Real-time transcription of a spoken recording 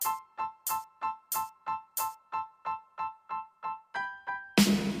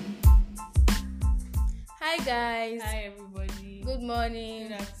Hi guys. Hi everybody. Good morning.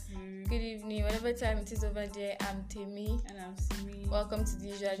 Good afternoon. Good evening. Whatever time it is over there, I'm Temmy. And I'm Simi. Welcome to the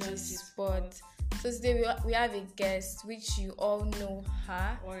Usual Gist Spot. So today we have a guest which you all know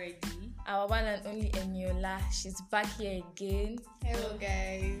her. Already. Our one and only Eniola. She's back here again. Hello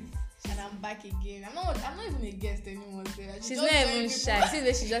guys, and I'm back again. I'm not even a guest anymore. She's not even shy. See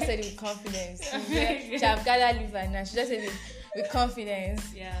that she just said it with confidence. She have gathered liver now. She just said it with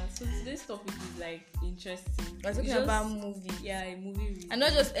confidence. Yeah. So today's topic is like interesting. We're talking about movie. Yeah, a movie review. And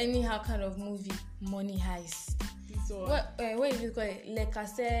not just anyhow kind of movie. Money heist. This one. What do you call it? Le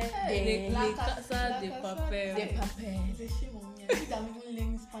Casa Le Casa de Papel. de Papel. It's a shame on me. I think I'm even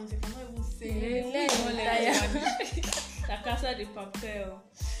learning Spanish. I cannot even say it. La Casa de Papel.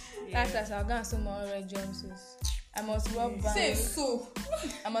 That's I'll go and some more red jumpsuits. I must rob bank. Say so.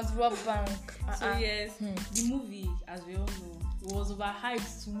 I must rob bank. So yes, the movie, as we all know, was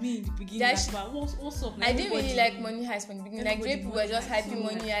overhyped to me in the beginning. What's up? I didn't really like Money Heist from the beginning. Like people were just hyping so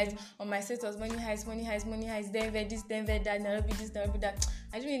Money Heist on my status. Money Heist. Denver this, Denver that, Nairobi this, Nairobi that.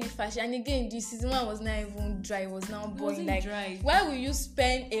 I didn't really fashion. And again, the season 1 was not even dry. It was now boring. Like dry. Why will you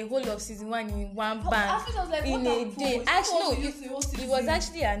spend a whole of season 1 in one bank Like, in a day? Actually, no. It was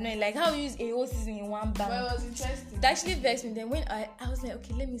actually annoying. Like how you use a whole season in one bank. Well, it was interesting. It actually vexed me. Then when I was like,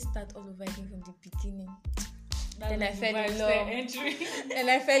 okay, let me start all over again from the beginning. Then I fell in love. Then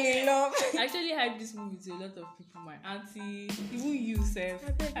I fell in love. I actually hyped this movie to a lot of people. My auntie, even you, Seth.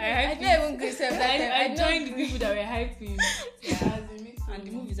 I didn't even go Seth that time. I joined the people that were hyping. Yeah, and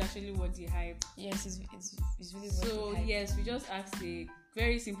the movie is actually worth the hype. Yes, it's really worth So the hype. yes, we just asked a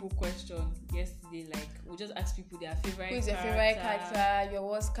very simple question yesterday. Like we just asked people their favorite. Who is your favorite character? Your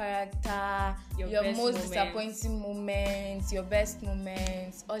worst character? Your most disappointing moments? Your best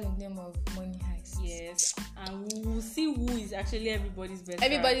moments? All in the name of Money Heist. Yes, and we will see who is actually everybody's best.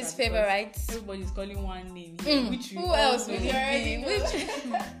 Everybody's favorite. Everybody's calling one name here, which who else will you already be?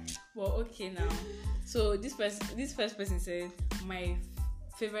 know? Well, okay now. So this first person said my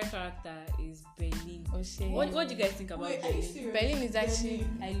favorite character is Berlin. What do you guys think about Wait, Berlin? Berlin is actually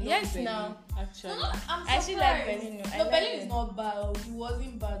I love yes Berlin, now. actually. No, I'm I actually like surprised. Berlin. No, Berlin is not bad. He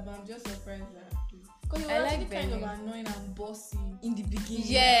wasn't bad, but I'm just surprised that. Because he I was like actually kind of Berlin. annoying and bossy. In the beginning.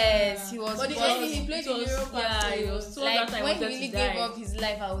 Yes, he was. But the bossy. end, he played the hero part. Yeah, so he it was so Like that I when he wanted really to die. gave up his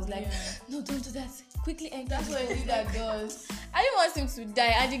life, I was like, Yeah. no, don't do that. Quickly enter. That's what he that does. I didn't want him to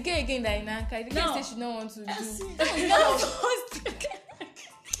die. And the girl again that in Anka, the girl No. said she don't want to do.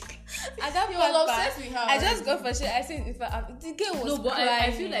 At He that was part, obsessed with her. I just got for shit. I said, if the girl was No, but crying.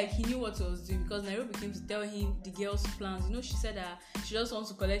 I feel like he knew what he was doing because Nairobi came to tell him the girl's plans. You know, she said that she just wants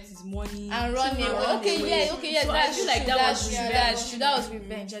to collect his money and run away. Okay, yes, So I that's feel true. like that was That's true. That was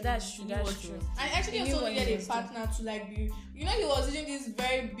revenge. Yeah, that's true. He knew That's what he true. was And actually He knew also what he needed was a partner to like be. You know, he was using this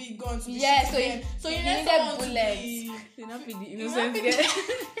very big gun to be Yeah, shooting them. So you he needed needed someone bullets. to be. They not be the You innocent not be girl.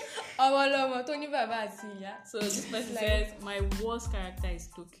 Ọmọ tó ní bàbá àti ìyá. So this person Like- says my worst character is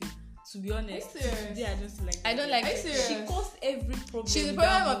Tokyo. To be honest, Are you serious? today I just like. I don't like Are you her. serious? She caused every problem. She's the in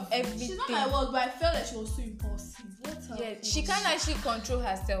problem that of movie. everything. She's not my word, but I felt like she was so impulsive. What's her? Yeah, she can't actually control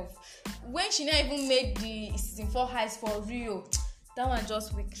herself. When she not even made the season 4 heist for Rio, that one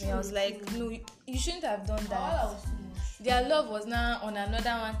just weak me. I was like, no, you shouldn't have done All that. that was too much. Their love was now on another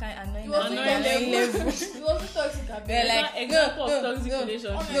one kind annoying. It was Annoying level. It wasn't toxic. They're like, It's an example of toxic no,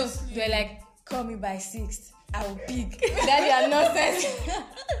 relationship. no. They're like, call me by 6th. I'll pick. Without their nonsense.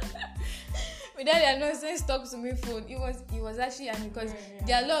 Without their nonsense talk to me phone. It was actually, and because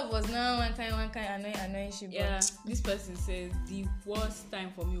their love was now one kind annoying shit. Yeah, this person says the worst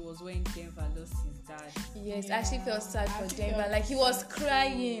time for me was when Denver lost his dad. Yes, Yeah, I actually felt sad I for actually Denver. felt Like he was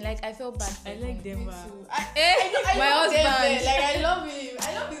crying. Like I felt bad for I him. like Denver. I My love husband. Denver. Like I love him.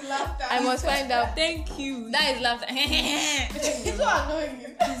 I love his laughter. I must find out. Thank you. That is laughter. It's so annoying.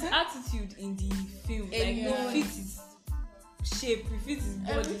 His attitude in the film, like Yeah. it fits his shape, it fits his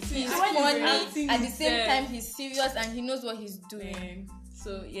body. Everything. He's And when funny. acting At the is same there. time, he's serious and he knows what he's doing.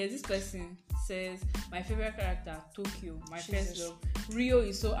 So yeah, this person says my favorite character Tokyo, my Jesus. first love. Rio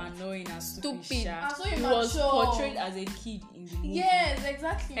is so annoying and stupid. Stupid. Sha. And so He was immature. portrayed as a kid in the movie. Yes,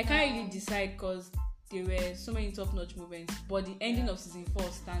 exactly. I can't really decide because there were so many top-notch moments, but the ending of season 4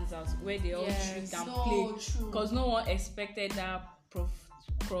 stands out where they all Yes. tricked and So played true. because no one expected that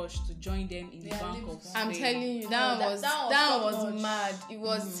crush to join them in the Yeah, bank leave of them. I'm Spain. telling you, No, that that was was top that was notch. mad.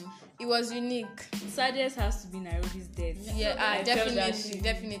 It It was unique. Saddest has to be Nairobi's death. Yeah, I felt that shit.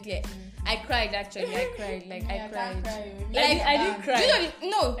 definitely. I cried actually. I cried. Like I cried. Like I didn't cry. Do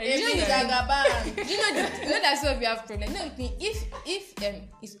you know You know that's where we have problem. No, if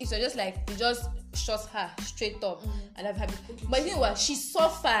it was just like they just shot her straight up, I'd have happy. But you know what? She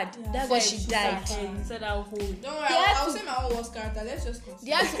suffered. That's why she died. Inside our hole. Don't worry, I'll say my own worst character. Let's just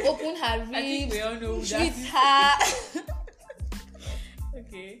continue. They had to open her ribs. I think we all know who treat that her.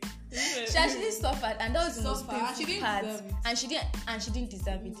 Okay. She actually suffered, and that was the most Suffered, and she painful didn't part. deserve it. And she didn't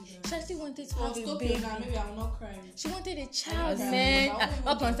deserve it. She actually wanted to I'll have a stop baby. you now. Maybe I will not cry. She wanted a I child, know, man. I won't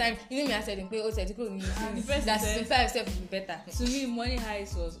Up on time. You know me, I said, the person that's said- 65% would be better. To me, Money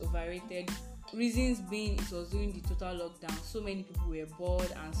Heist was overrated. Reasons being it was during the total lockdown, so many people were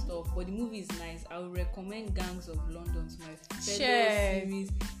bored and stuff. But the movie is nice. I would recommend Gangs of London to my fellow series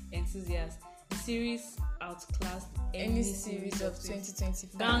enthusiasts. The series outclassed Any series of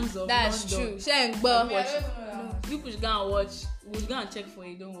 2025. Gangs of That's London. true. Shame, I but don't know that. You should go and watch. We'll go and check for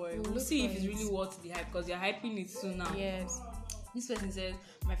it. Don't worry. We'll look see if for it's it. really worth the hype because you're hyping it soon now. yes. This person says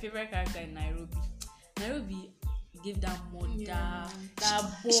my favorite character in Nairobi. Nairobi gave that mother, Yeah. that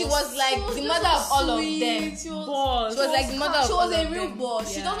boss. She was like the mother of all of them. She was, boss. She was like the mother of she all was a of real them.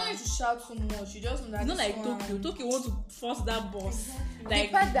 boss. She Yeah. doesn't need to shout so much. She just know that It's not like this one- Tokyo. Tokyo want to force that boss.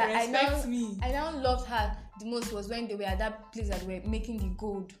 Like The part that respect me. I now loved her the most was when they were at that place that they were making the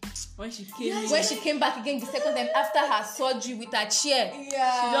gold. When she came in, When she came back again the second time after her surgery with her chair.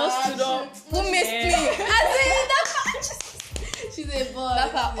 Yeah. she just stood up. Who missed Yeah. me? I She's a boss.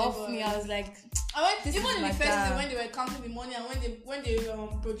 that part She's a off boss. me. I was like, And when, This even is in my the first dad. day when they were counting the money and when they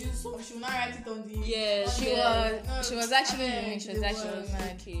produced some, she will not write it on the. Yeah, on she the- was no, she was actually yeah, unique. She was they actually was.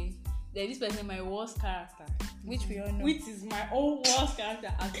 mad. Okay. Then this person, my worst character, Which we all know. which is my own worst character,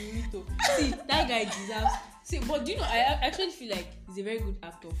 Azurito. See, that guy deserves. See, but do you know? I actually feel like he's a very good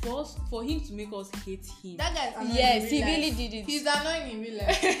actor. For him to make us hate him. That guy is annoying. Yes, in he real life. really did it. He's annoying in real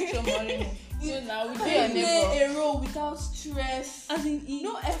life. So Maureen. So now we Your He do neighbor. play a role without stress. as in he,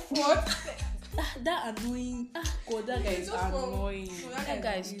 No effort. that annoying. God, that guy is Just from- annoying. That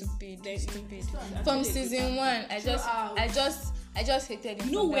guy is stupid. Stupid. Actually From a good season one, I just hated him.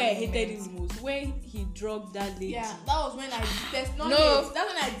 You know from where I that hated moment. him the most? When he drugged that lady. Yeah, that was when I detested. No.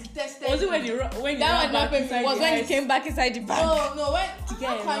 That's when I detested. Was it when him. he That ran one back happened inside was the when he house? came back inside the bank. No, when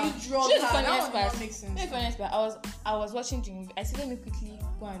guy how can you drug She's her? funny That as one part. not make sense. Very funny as part. I was watching the movie. I said let me quickly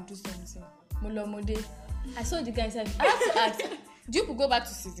go and do something. Molomode. I saw the guy inside. I had to ask. Do you go back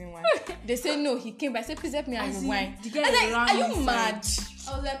to season 1? They say no. He came back. I said please help me and As rewind. in, the guy I was like, ran are you inside. mad? I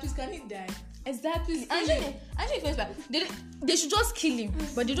was like, please, can he die? Exactly. Actually, first part. They should just kill him,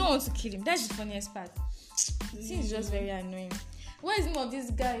 but they don't want to kill him. That's the funniest part. This is just very annoying. What is the name of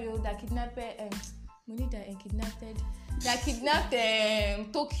this guy that kidnapped Monida and kidnapped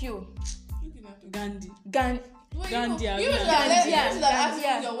Tokyo? Gandhi. Gandhi. Gandhi. You should Gandhi. have asked me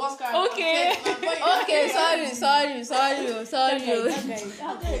your worst character. Okay. Okay, sorry.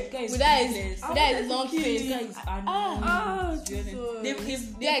 That guy is With that useless. is long This face. guy is annoying. Jesus.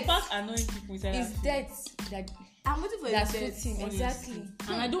 They Death. pack annoying people inside It's that death that I'm waiting for that his suits him. death. Exactly.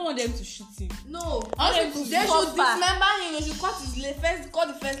 and I don't want them to shoot him. No, I want they him to should suffer. dismember him. They should cut his leg first, cut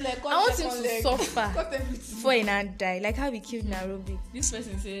the first leg, cut I want the him second to leg. suffer Cut everything. before he not die. Like how we killed Nairobi. This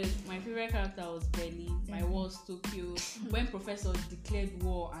person says my favorite character was Berlin. My war was Tokyo. When Professor declared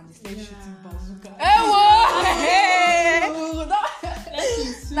war and they started shooting bazooka.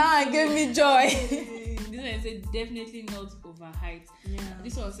 Now it gave me joy. This one said definitely not overhyped. Yeah.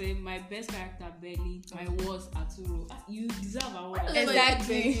 This one said my best character Berlin. My was Arturo. You deserve award.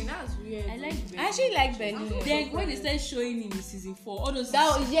 Exactly. That's weird. I like Berlin. I actually like Berlin. Then when they started showing him in season 4, all those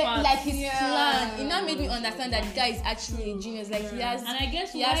That was parts, like his Yeah. plan. It now made me understand that the guy is actually a genius. Like he has. and I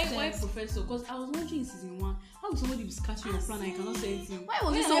guess he has why sense. Professor? Because I was watching in season 1. How would somebody be scratching your plan and you cannot say anything? Why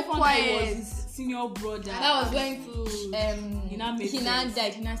was he When so I found out quiet? it was his senior brother. That was when He now made he now sense.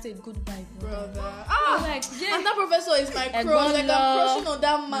 died. He now said goodbye, brother. brother. I was like, And that professor is my A crush. Like gunner. I'm crushing on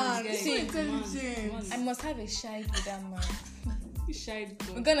that man. This He's guy so is intelligent. I must have a child with that man. He shied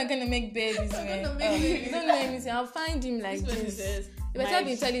We're God. gonna make babies, man. gonna make babies. You don't know anything. I'll find him like This person this. says You better my-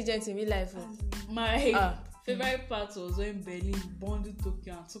 be intelligent in real life. My favorite part was when Berlin bundled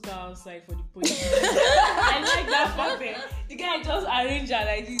Tokyo and took her outside for the police. I like that part there. The guy just arranged her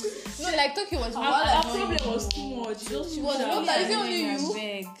like this. No, like Tokyo was Our annoying. problem was too much. Just She was pushed her really Is it outside. only annoying, you? I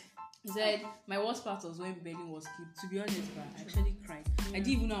beg. He said my worst part was when Berlin was killed. To be honest, but I actually cried. I didn't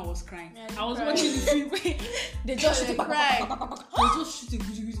even know I was crying. Yeah, I was cried. watching the film. They just shoot Cry. They were just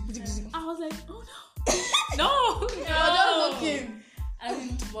shooting. I was like, oh no, no. You're just looking. I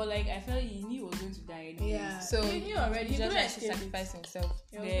mean, but like I felt he knew he was going to die anyway. Yeah. So he knew already. he He just couldn't had to escape it. sacrifice himself.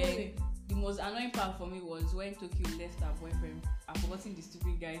 The most annoying part for me was when Tokyo left her boyfriend. I've forgotten the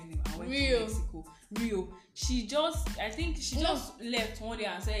stupid guy's name and went Rio. to Mexico. Rio. I think she just left one day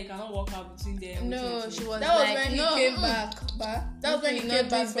and said it cannot work out between them. No, she was That was like, when no, he came back. That was when he came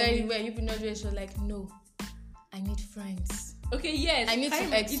back from very it. well. You could not do it. She was like, no, I need friends. Okay, yes. I need to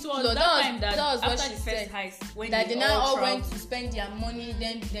It explore. was that time that was what after she the first said. heist, when That they now all went traveled, to spend their money.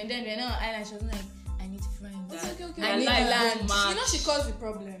 Then they're now on island. She was like, I need friends. Okay. I need Their life land. don't match. You know she caused the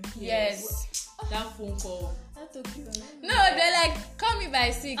problem. Yes. That phone call. That Tokyo. No, they're like, call me by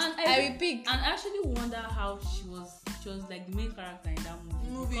 6. And I will pick. And I actually wonder how she was like the main character in that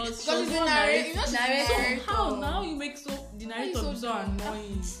movie. Because she was she's the one narrator. You know she's the narrator. narrator. So how now you make the narrator so be so dumb?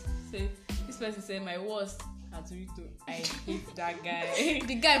 annoying? Say this person said my worst Haturito. I hate that guy.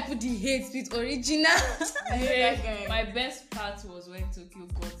 The guy put the hate with original. My best part was when Tokyo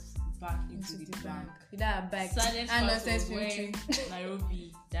got back into the bank. Without a bag. Saddest And part was nonsense when filtering.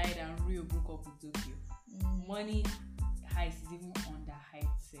 Nairobi died and Rio broke up with Tokyo. Money heist is even on the hype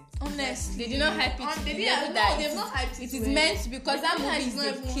set. Honestly. They did not hype it. They to did the level that they've not hyped it. it is meant to because that movie is not a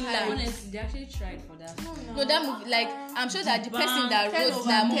even killer. hyped. Honestly, they actually tried for that. No, that movie, like, I'm sure that the person that 10 wrote over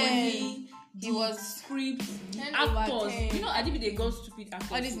that 10. movie, he was Scripts, 10 over actors. 10. You know, Adibi they got stupid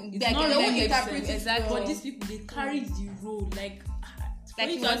actors. all this. It's They not are won't really interpret it exactly. But these people they carried the role like Like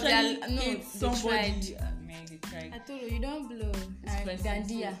for you it to was actually their- no, hate they somebody. Man, they I tried. told you, you don't blow. And person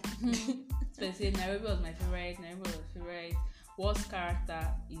Gandia. So I said Nairobi was my favorite. Worst character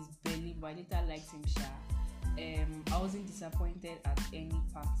is Belly, but I later liked him. I wasn't disappointed at any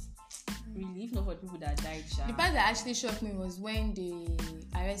part. Really, if not for the people that died. The part that actually shocked me was when they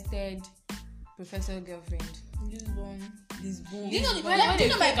arrested Professor Girlfriend. Lisbon. Do you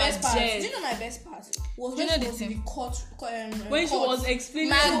know my best part? Jet. Do you know my best part? Was You when know she the was in thing. the court. When she was explaining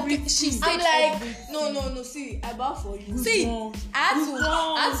Man, everything. she said I'm like, everything. no. See, I bow for you. See, wrong. I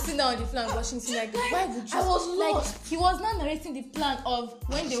had to sit down on the plan watching. See, like, why would you? I was lost. Like, he was not narrating the plan of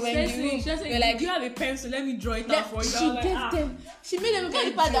when they were in the room. She just They said, were like, do you have a pencil? Let me draw it out for you. she I was like, gave them. She made them get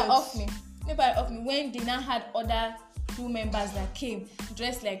the part that off me. The part off me when they now had other crew members that came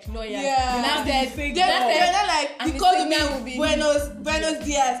dressed like lawyers. Yeah. They now said, Fake Then dog. they're like, and because the of me, statement will be- Buenos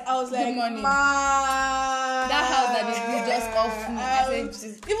Dias. I was like, Good morning. man. That house that they built just off me. I said,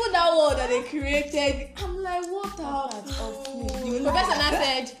 "Jesus." even that world that they created, I'm like, what the off me. fuck? The professor now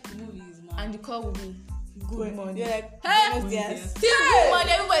said, the movie is mad. and the call will be good morning. They're like, Hey! Buenos Dias. Still good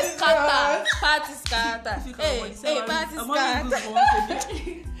morning. Everybody scatter. Party scatter. Hey, party scatter.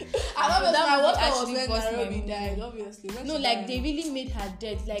 I love That my movie water was actually when bust my Nairobi mood. died, obviously. When No, she like died. they really made her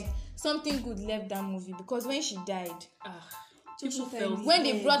dead. Like something good left that movie because when she died, People felt felt when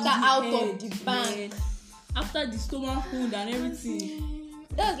they brought her out of the bank, man. After the stomach wound and everything.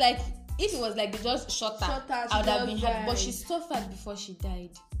 that was like if it was like they just shot her, Shot her, I would she have been just happy. But died. she suffered before she died.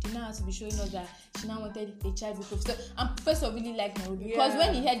 They now had to be showing us that she now wanted a child with Professor. And Professor really liked Nairobi because Yeah.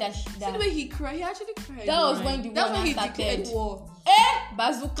 when he heard that, See the way he cried, he actually cried. that was Right. when the That's war when he started. declared war.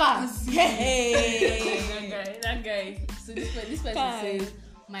 Bazooka. Hey, that guy. So this person Guy. says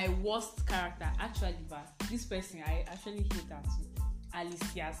my worst character. Actually, but this person I actually hate her too.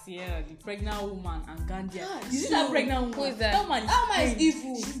 Alicia Sierra, the pregnant woman, and Gandia. You see that pregnant woman? Who is that? That woman is, That man is crazy.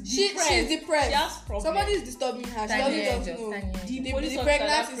 evil. She's depressed. She has problems. Somebody is disturbing her. She Tiny doesn't angel, know. tiny angel. The police officer, pregnant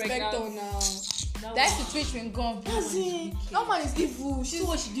that inspector pregnant- now. That's the twitch when gone. That's it. That man is evil. She's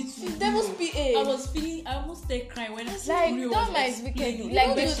what she did to she's me. devil's PA. I almost started crying when I Like Rio was that man is explaining. wicked. You Like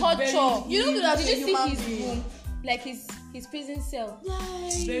know the she's torture. You don't do that Did to a you human see his being. room? Like his prison cell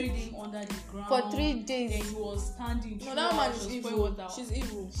buried him under the ground for 3 days. Then he was standing. No, that man is throughout, evil. pouring water. She's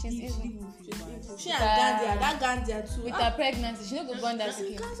evil. She's evil. She's evil. She With and her- Gandia. That Gandia too. With her pregnancy, she no go born that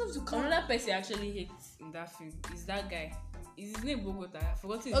kid. Another person I actually hate in that film is that guy. Is his name Bogota? I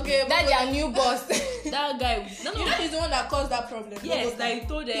forgot his Okay, name. That their new boss. That guy. No, You know he's the one that caused that problem. Yes, that he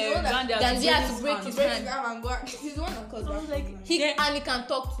told He's the one that- Gandhi had to break hand. his Break hand. his arm and go. He's the one that caused I that was like, problem. He and he can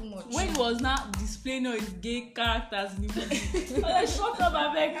talk too much. when he was not displaying all his gay characters in the movie, I was like, shut up,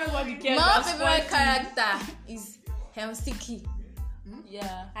 I beg, nobody cares. My That's favorite funny. character is Helsiki.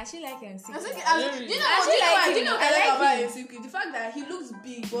 Yeah. I actually like Helsiki. I think, Very- do you know I what actually like him. I I like like about him. Yusuke? The fact that he looks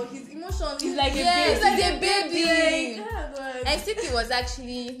big, but his emotions. He's like a Yeah, baby. he's like a baby. Yeah, Helsiki was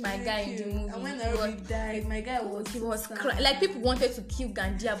actually my guy in the movie. And when He was- Nairobi died, my guy was. he was sad. crying. Like people wanted to kill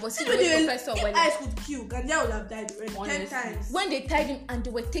Gandia, but still If the they- professor if went. eyes could kill, Gandia would have died already 10 Honestly. times. When they tied him and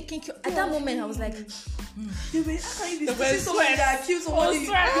they were taking care, at that moment I was like, They were, how can you The be best somebody sweat. that killed somebody?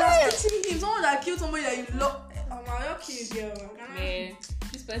 sweat. You are teaching him someone that killed somebody that you love. Oh my, you're kidding, girl. Man,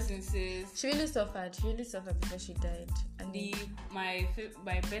 this person says She really suffered before she died. And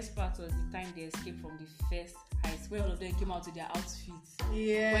my best part was the time they escaped from the first heist, when all of them came out with their outfits.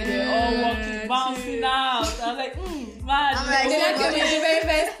 Yeah. When they were all walking, bouncing out. I was like, man. I'm like, they came in the very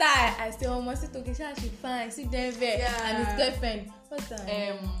first time. I say, oh, must okay, she fine. See them there. Yeah. And his girlfriend. What's her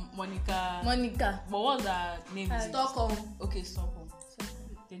name? Monica. But what's her name? Stockholm. Okay, Stockholm.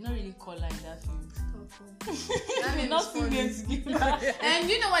 They not really call her in that film. That name is funny. Together. And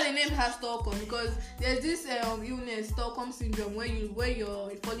you know why the name has Stockholm? Because there's this illness, Stockholm syndrome, where you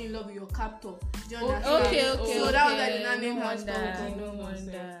fall in love with your captor. Do you understand? Okay. So that was like the name has Stockholm. No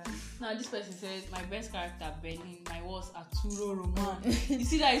wonder. Now this person says my best character Berlin, my was Arturo Roman. You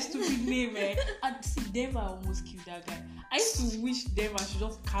see that stupid name, eh? And see, Denver almost killed that guy. I used to wish Denver should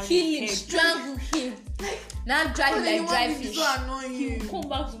just carry Kill his him, head. strangle him. Now drive like dry fish. So annoying. Come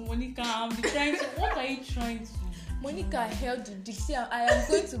back to Monica and be trying to. What are you trying to? Monica held the dick. See, I am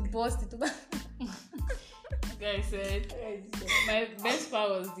going to bust it. Guy said my best part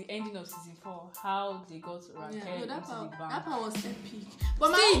was the ending of season 4, how they got Raquel into that the bank. part was epic.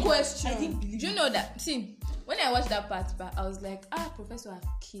 But my own question, I didn't believe. Do you know that? See, when I watched that part, I was like, Professor have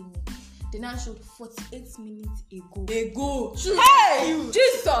killed me. They now showed 48 minutes ago. True. Hey,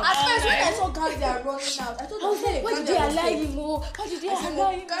 Jesus! At first, when I saw Gandia running out, I thought, Why did they allow him? How did they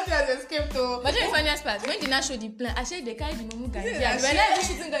allow him? Gandia has escaped. But then the funniest part, when they now show the plan, actually they carried the Momu guy. Yeah, When I was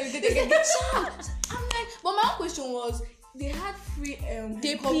shooting guy, they get shot. I'm like, but my own question was, they had free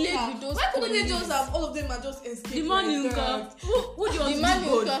They played with those. Why couldn't they police. just have all of them and just escape? The man you got. Who do you want The to man be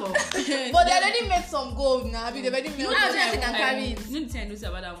you gold got. for? But they already made some gold now. They already made. know how they can carry it. You know the thing I noticed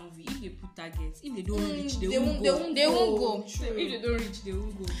about that movie? If they put targets, if they don't reach, they won't go. If they don't reach, they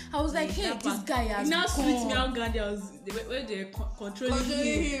won't go. I was like, hey, That this part. guy has Now gone. sweet me out Gandhi was where they're controlling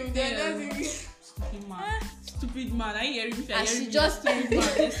him. Then Stupid man. Stupid man. I hear him. And she just stupid man.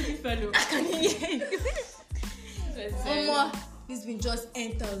 A stupid fellow. Can you hear it? This been just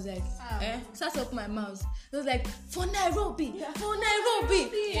enter. I was like, starts up my mouth. It was like, for Nairobi.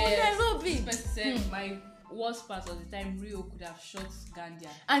 This person said my worst part was the time Rio could have shot Gandia.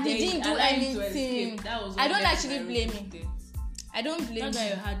 And he didn't do allowed him to anything. escape. That was I don't when actually Nairobi blame him. did. I don't blame That guy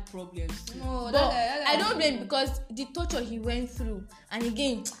him. had problems too. no, But I don't blame because the torture he went through, and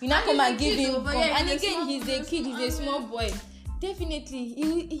again, you now come and give him gun, and again he's a kid, he's a small boy. Definitely,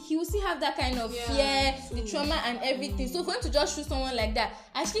 he will still have that kind of fear, the trauma and everything. So for him to just shoot someone like that,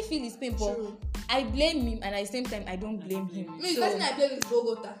 I actually feel his pain, but I blame him, and at the same time, I don't blame him. Me, the person I played with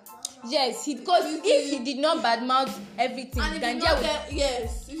Bogota. Yes, because if he did not badmouth everything, And if Gandia would.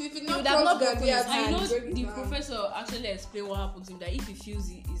 if he did not would have not broken his I know break his the hand. professor actually explained what happened to him, that if he feels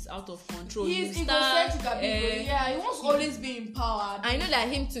he is out of control, He's he will start, egocentric a bit. He wants to always be empowered. I know that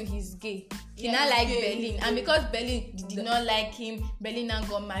him too, he's gay. He Yeah, not he's like gay. Berlin, and because Berlin did not like him, Berlin now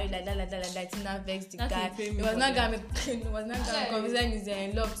got married like that. He now vexed the That's guy. a pain He was for not them. gonna convince his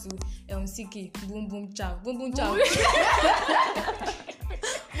in love to Siki. Boom boom chow. Boom boom chow.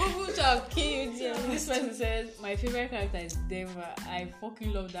 Boom boom chow. Kill you, dear. This person says my favorite character is Denver. I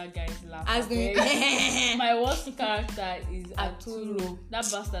fucking love that guy's laugh. As in, My worst character is Arturo. Arturo. That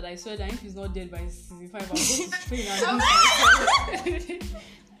bastard. I swear that if he's not dead by season 5, I'll go to Spain and do myself.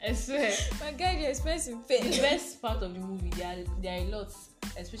 I swear. my guy, the expensive The pain. best part of the movie, there are a lot,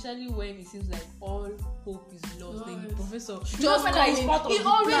 especially when it seems like all hope is lost. Then the professor Just is part of He the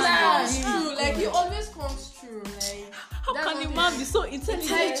always plan. comes true. Like he always comes true. Like How that's can what the it man is. be so Like,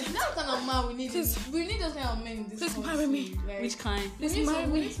 intelligent? that kind of man we need. We need those kind of men in this Please country. marry me. Like, Which kind? we Please need marry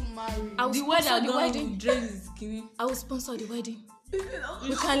to me. marry. I will The weather sponsor the gone wedding. drain is skinny. I will sponsor the wedding.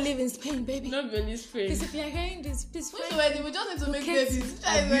 We can live in Spain, baby. Not really Spain. Please, if you are hearing this, please. Which wedding? We just need to make Okay. babies.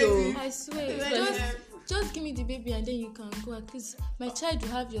 I swear, Wedding. just give me the baby and then you can go. At least my child will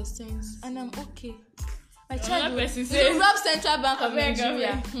have your sense, and I'm okay. My child Another will person you says- rob Central Bank of Abeg,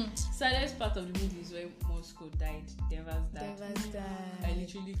 Nigeria. Saddest part of the movie is when Moscow died. Denver's died. I Died.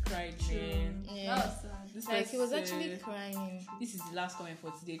 literally cried, man. Yeah. This Like he was person actually said- crying. This is the last comment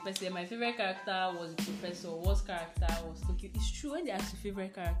for today. First, my favorite character was the professor. Worst character was Tokyo. It's true when they ask your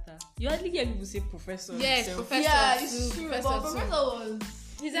favorite character, you hardly hear people say professor. Yes, himself. Professor Yeah, too, it's true. Professor But too. Professor was.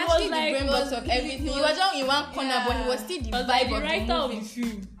 He's He actually was like- the brain he box was- of he everything. was- He was just in one corner, Yeah. but he was still the Because vibe like the of writer the of movie. the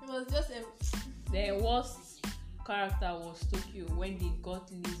film. It was just a. The worst character was Tokyo when they got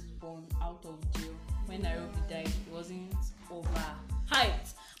Lisbon out of jail. When Nairobi died, it wasn't over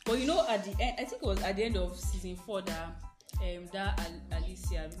hyped. But you know, at the end, I think it was at the end of season 4 that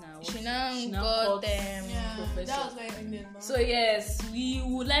Alicia She now got caught them. Yeah, Professor. that was where it ended. Man. So yes, we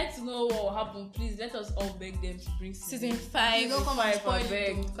would like to know what will happen. Please let us all beg them to bring Season 5. You don't come and spoil it,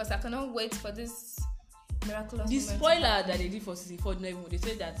 beg. though. Because I cannot wait for this miraculous The moment. spoiler that they did for season 4, they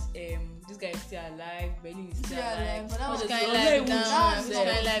said that this guy is still alive, Berlin is still alive. But that was Which kind kind of live that down? was Which not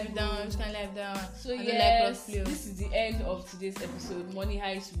kind live possible. down? Which kind live down? So I don't yes, like this is the end of today's episode, Money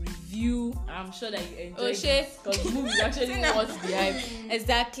Heist review. I'm sure that you enjoyed Shay. it because the movie is actually worth the hype.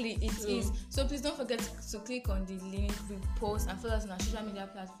 Exactly, it is. So please don't forget to click on the link we post and follow us on our social media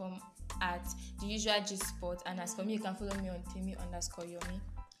platform at the usual G Sport. And as for me, you can follow me on Temmy_Yomi.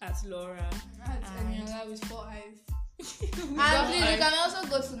 At Laura. That's Eniola with 4 eyes. And And please, you can also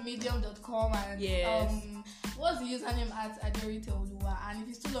go to medium.com and Yes. what's the username at Adorite Oluwa? And if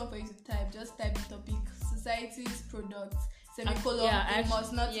it's too long for you to type, just type the topic society's products semicolon. It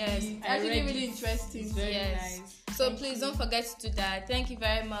must not be. Actually, really interesting. It's very nice. So please don't forget to do that. Thank you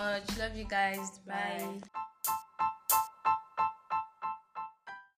very much. Love you guys. Bye.